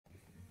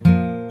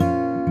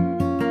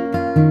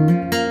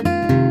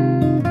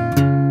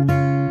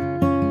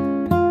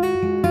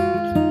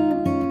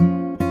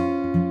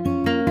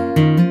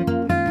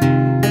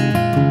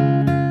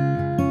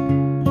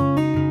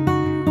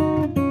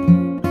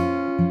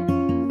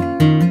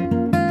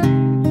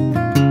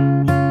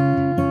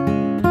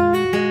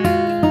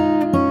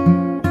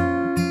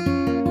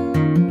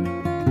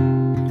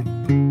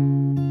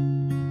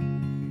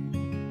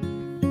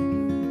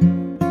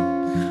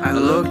I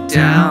look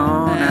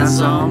down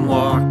as I'm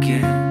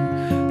walking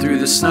through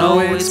the snow,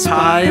 it's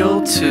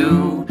piled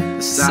too.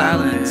 The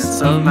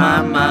silence of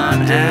my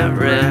mind at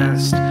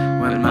rest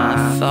when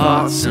my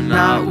thoughts are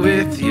not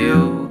with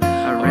you.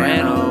 I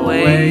ran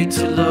away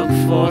to look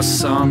for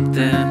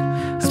something.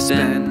 I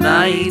spent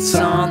nights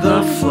on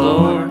the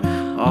floor,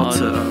 all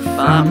to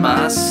find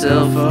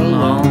myself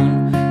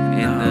alone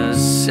in the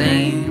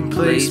same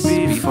place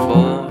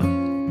before.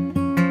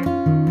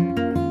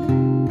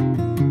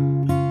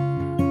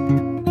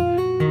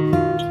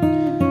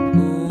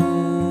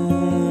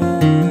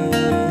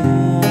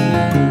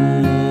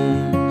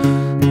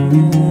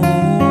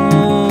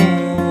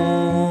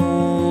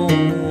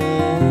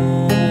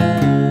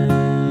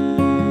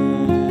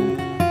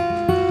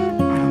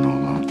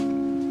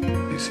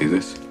 See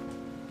this?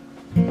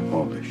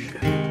 Holy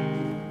shit.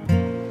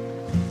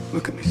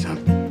 Look at me, son.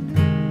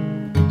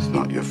 It's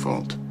not your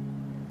fault.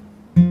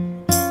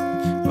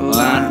 Well,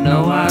 I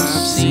know I've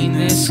seen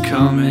this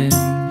coming.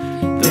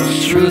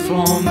 The truth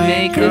won't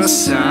make a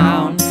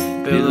sound.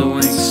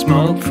 Billowing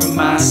smoke from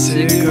my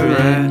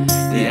cigarette,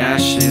 the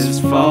ashes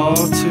fall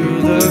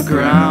to the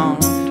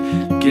ground.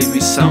 Give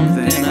me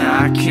something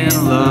I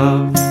can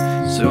love,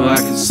 so I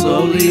can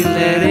slowly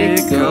let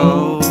it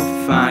go.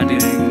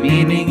 Finding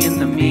meaning in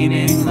the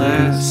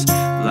meaningless,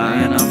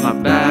 lying on my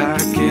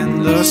back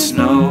in the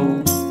snow.